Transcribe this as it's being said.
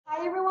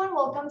Hi everyone,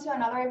 welcome to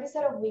another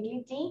episode of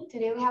Weekly Tea.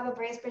 Today we have a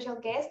very special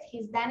guest.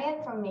 He's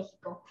Daniel from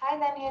Mexico. Hi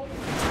Daniel.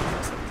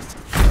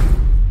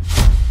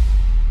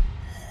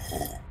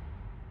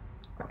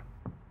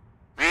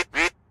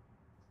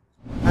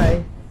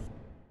 Hi.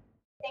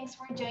 Thanks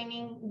for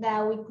joining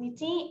the Weekly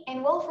Tea.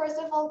 And well, first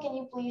of all, can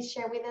you please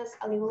share with us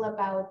a little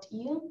about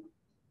you?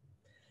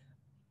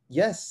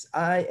 Yes,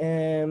 I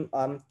am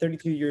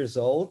 32 years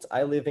old.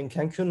 I live in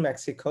Cancun,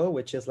 Mexico,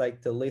 which is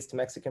like the least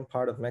Mexican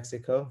part of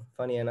Mexico,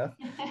 funny enough.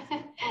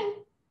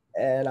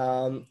 And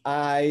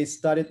I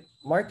studied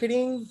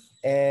marketing,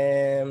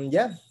 and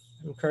yeah,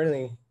 I'm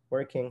currently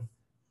working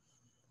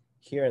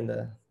here in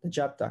the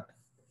job doc.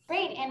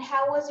 Great. And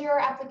how was your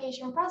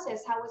application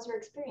process? How was your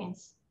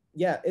experience?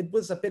 Yeah, it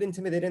was a bit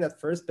intimidating at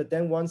first, but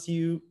then once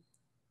you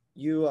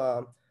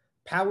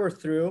power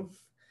through,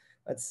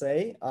 let's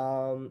say,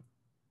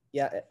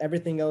 yeah,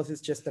 everything else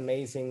is just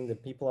amazing. The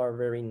people are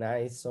very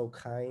nice, so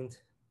kind.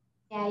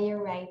 Yeah,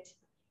 you're right.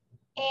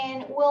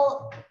 And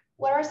well,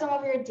 what are some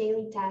of your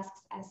daily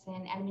tasks as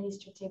an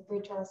administrative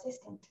virtual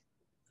assistant?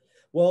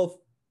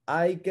 Well,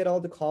 I get all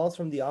the calls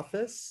from the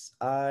office.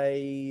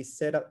 I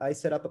set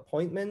up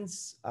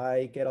appointments.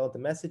 I get all the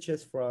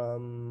messages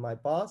from my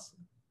boss,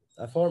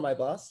 for my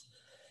boss,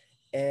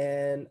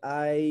 and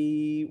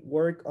I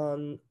work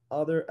on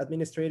other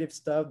administrative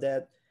stuff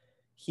that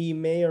he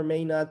may or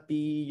may not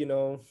be,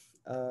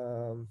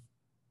 um,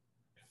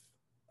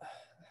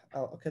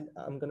 okay,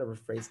 I'm gonna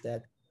rephrase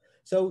that.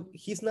 So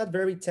he's not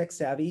very tech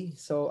savvy.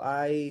 So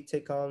I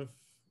take on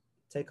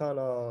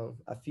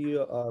a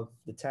few of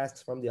the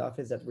tasks from the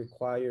office that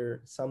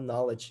require some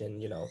knowledge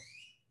in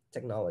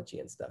technology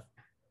and stuff.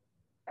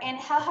 And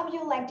how have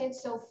you liked it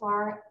so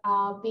far,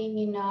 being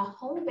in a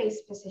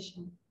home-based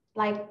position?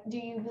 Like, do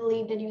you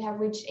believe that you have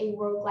reached a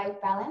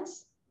work-life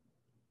balance?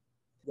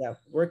 Yeah,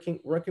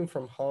 working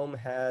from home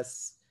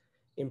has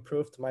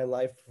improved my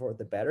life for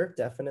the better,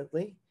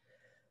 definitely.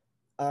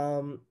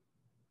 um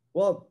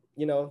well,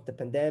 the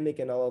pandemic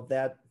and all of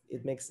that,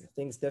 it makes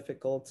things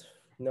difficult,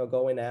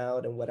 going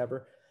out and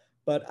whatever.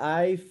 But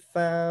I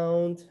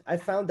found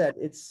that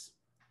it's,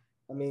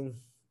 I mean,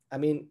 I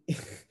mean,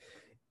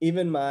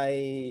 even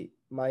my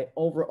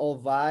overall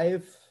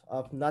vibe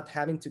of not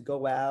having to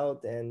go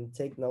out and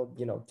take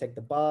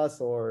the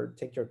bus or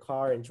take your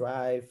car and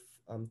drive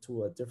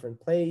to a different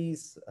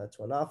place,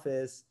 to an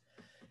office.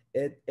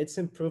 It's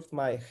improved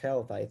my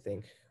health, I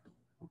think.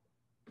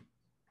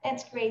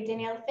 That's great,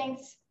 Danielle.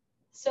 Thanks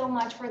so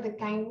much for the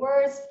kind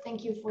words.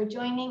 Thank you for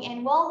joining.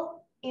 And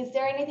well, is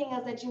there anything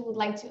else that you would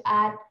like to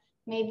add,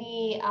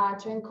 maybe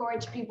to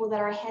encourage people that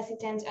are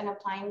hesitant on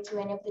applying to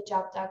any of the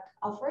job doc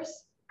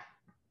offers?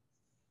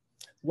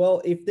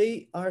 Well, if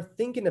they are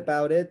thinking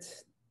about it,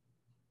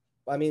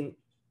 I mean,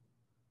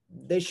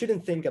 they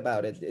shouldn't think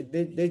about it.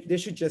 They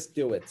should just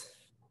do it,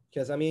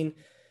 because I mean,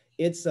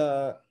 it's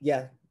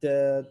yeah,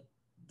 the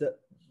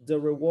the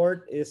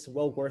reward is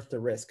well worth the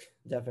risk,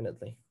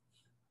 definitely.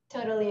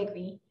 Totally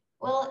agree.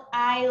 Well,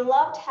 I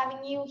loved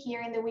having you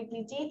here in the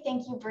Weekly Tea.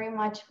 Thank you very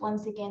much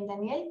once again,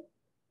 Daniel.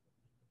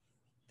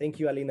 Thank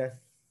you, Alina.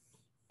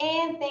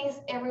 And thanks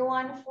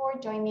everyone for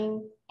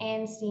joining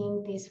and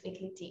seeing this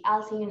Weekly Tea.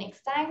 I'll see you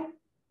next time.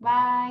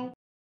 Bye.